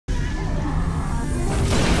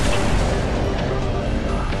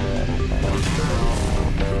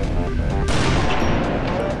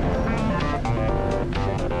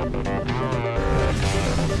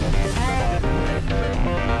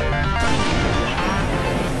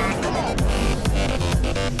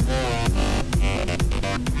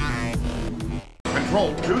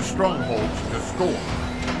Control 2 strongholds to score.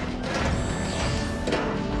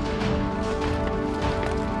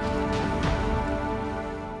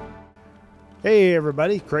 Hey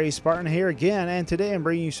everybody, Crazy Spartan here again, and today I'm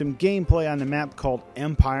bringing you some gameplay on the map called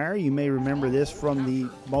Empire. You may remember this from the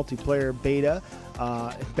multiplayer beta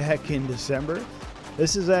back in December.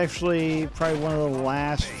 This is actually probably one of the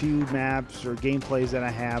last few maps or gameplays that I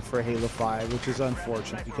have for Halo 5, which is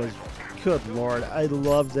unfortunate because, good lord, I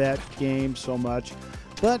love that game so much.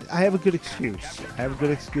 But I have a good excuse. I have a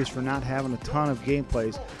good excuse for not having a ton of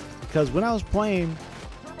gameplays, because when I was playing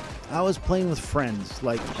with friends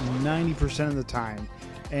like 90% of the time,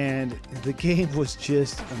 and the game was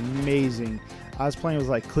just amazing. I was playing with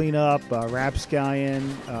like Cleanup,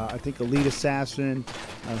 Rapscallion, I think Elite Assassin,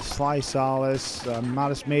 Sly Solace,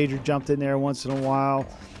 Modest Major jumped in there once in a while.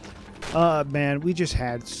 Man, we just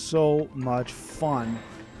had so much fun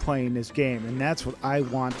playing this game, and that's what I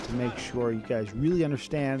want to make sure you guys really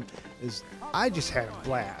understand, is I just had a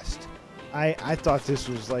blast. I thought this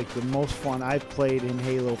was like the most fun I've played in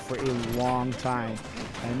Halo for a long time,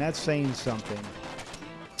 and that's saying something.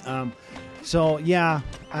 So yeah,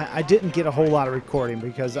 I didn't get a whole lot of recording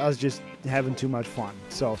because I was just having too much fun.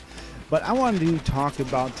 But I wanted to talk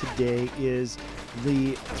about today is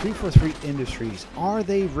the 343 Industries. Are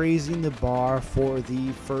they raising the bar for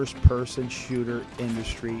the first-person shooter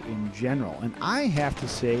industry in general? And I have to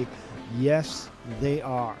say, yes, they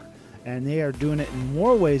are. And they are doing it in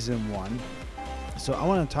more ways than one. So I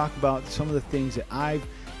want to talk about some of the things that I've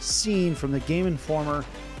seen from the Game Informer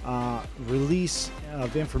release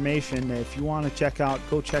of information that if you want to check out,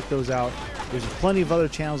 go check those out. There's plenty of other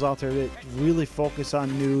channels out there that really focus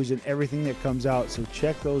on news and everything that comes out, so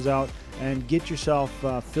check those out and get yourself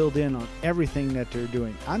filled in on everything that they're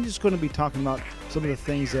doing. I'm just going to be talking about some of the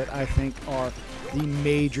things that I think are the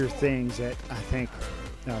major things that I think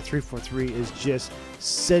 343 is just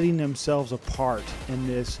setting themselves apart in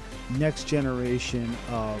this next generation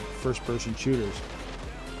of first-person shooters.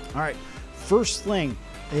 All right, first thing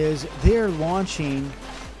is they're launching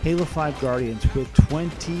Halo 5 Guardians with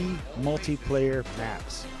 20 multiplayer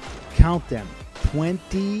maps. Count them,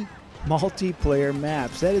 20 multiplayer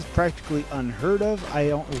maps. That is practically unheard of. I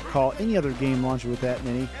don't recall any other game launching with that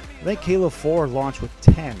many. I think Halo 4 launched with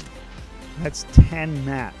 10. That's 10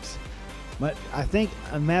 maps. But I think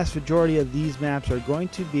a mass majority of these maps are going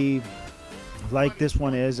to be like this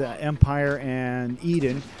one is, Empire and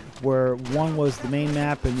Eden, where one was the main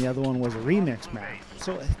map and the other one was a remix map.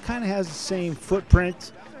 So it kind of has the same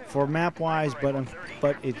footprint for map-wise, but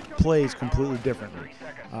it plays completely differently.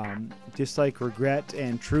 Just like Regret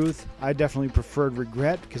and Truth, I definitely preferred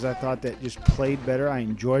Regret because I thought that just played better. I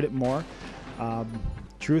enjoyed it more.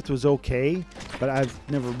 Truth was okay, but I've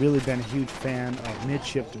never really been a huge fan of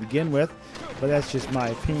Midship to begin with, but that's just my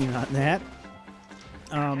opinion on that.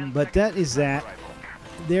 But that is that.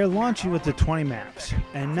 They're launching with the 20 maps,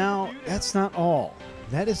 and now that's not all.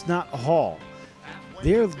 That is not all.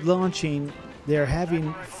 They're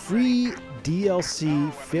having free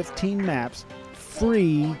DLC 15 maps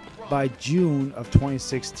free by June of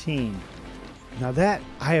 2016. Now that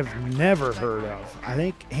I have never heard of. I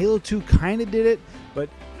think Halo 2 kind of did it, but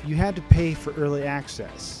you had to pay for early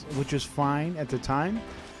access, which was fine at the time.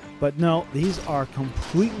 But no, these are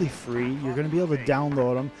completely free. You're going to be able to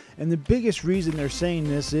download them. And the biggest reason they're saying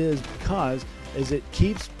this is because it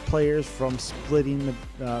keeps players from splitting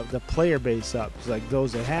the player base up. It's like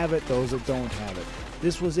those that have it, those that don't have it.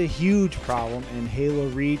 This was a huge problem in Halo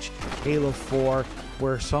Reach, Halo 4,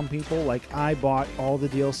 where some people, like I, bought all the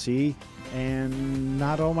DLC, and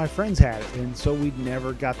not all my friends had it, and so we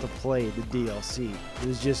never got to play the DLC. It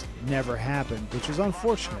was just never happened, which is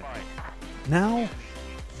unfortunate. Now,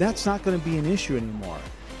 that's not going to be an issue anymore,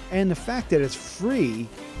 and the fact that it's free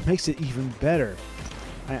makes it even better.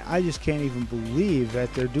 I just can't even believe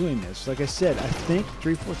that they're doing this. Like I said, I think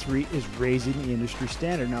 343 is raising the industry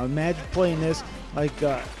standard. Now imagine playing this, like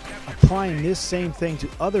applying this same thing to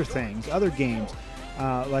other things, other games,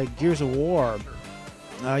 like Gears of War.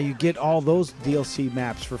 You get all those DLC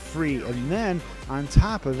maps for free, and then on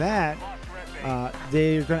top of that,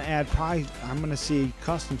 they're going to add probably, I'm going to see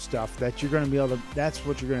custom stuff that you're going to be able to, that's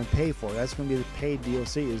what you're going to pay for. That's going to be the paid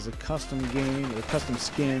DLC, is the custom game or custom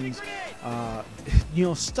skins, you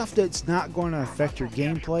know, stuff that's not going to affect your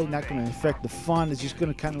gameplay, not going to affect the fun. It's just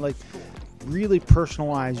going to kind of like really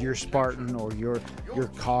personalize your Spartan or your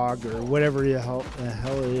COG or whatever the hell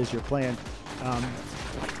it is you're playing.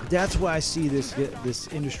 That's why I see this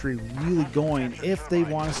industry really going if they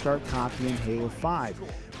want to start copying Halo 5,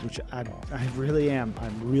 which I really am.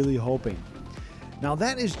 I'm really hoping. Now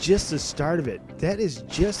that is just the start of it. That is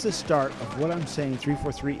just the start of what I'm saying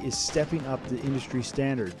 343 is stepping up the industry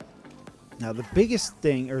standard. Now the biggest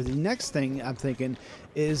thing, or the next thing I'm thinking,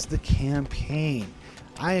 is the campaign.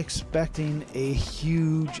 I'm expecting a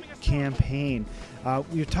huge campaign.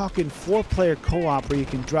 We're talking 4-player co-op where you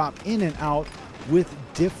can drop in and out with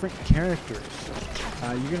different characters.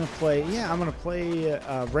 You're gonna play, I'm gonna play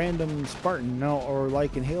a random Spartan, no, or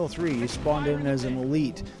like in Halo 3, you spawned in as an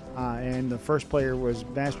elite, and the first player was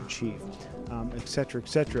Master Chief, etc.,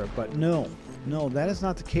 etc. But no, that is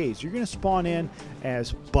not the case. You're gonna spawn in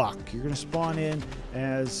as Buck. You're gonna spawn in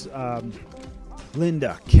as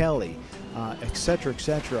Linda, Kelly, etc.,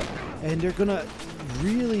 etc. And they're gonna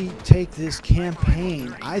really take this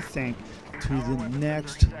campaign, I think, to the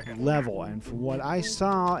next level. And from what I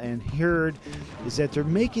saw and heard is that they're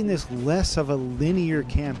making this less of a linear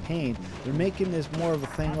campaign. They're making this more of a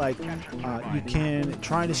thing like you can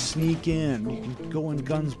try to sneak in, you can go in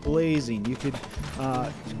guns blazing, you could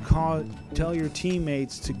tell your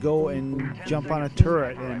teammates to go and jump on a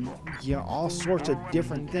turret, and all sorts of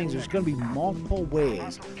different things. There's going to be multiple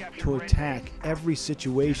ways to attack every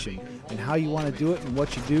situation, and how you want to do it and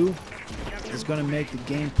what you do is going to make the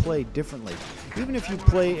game play differently. Even if you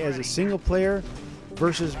play as a single player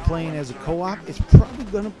versus playing as a co-op, it's probably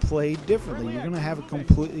going to play differently. You're going to have a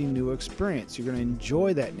completely new experience. You're going to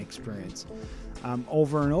enjoy that experience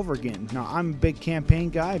over and over again. Now, I'm a big campaign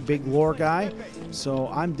guy, big lore guy, so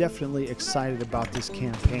I'm definitely excited about this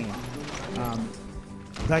campaign.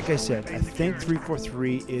 Like I said, I think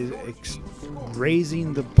 343 is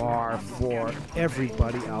raising the bar for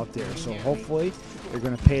everybody out there. So hopefully they're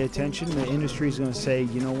going to pay attention. The industry is going to say,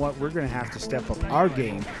 you know what, we're going to have to step up our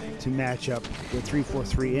game to match up with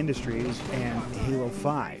 343 Industries and Halo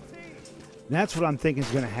 5. And that's what I'm thinking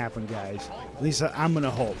is going to happen, guys. At least I'm going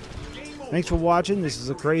to hope. Thanks for watching. This is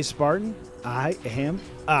the Crazed Spartan. I am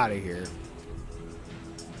out of here.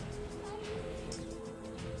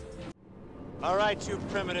 All right, you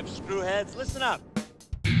primitive screwheads, listen up.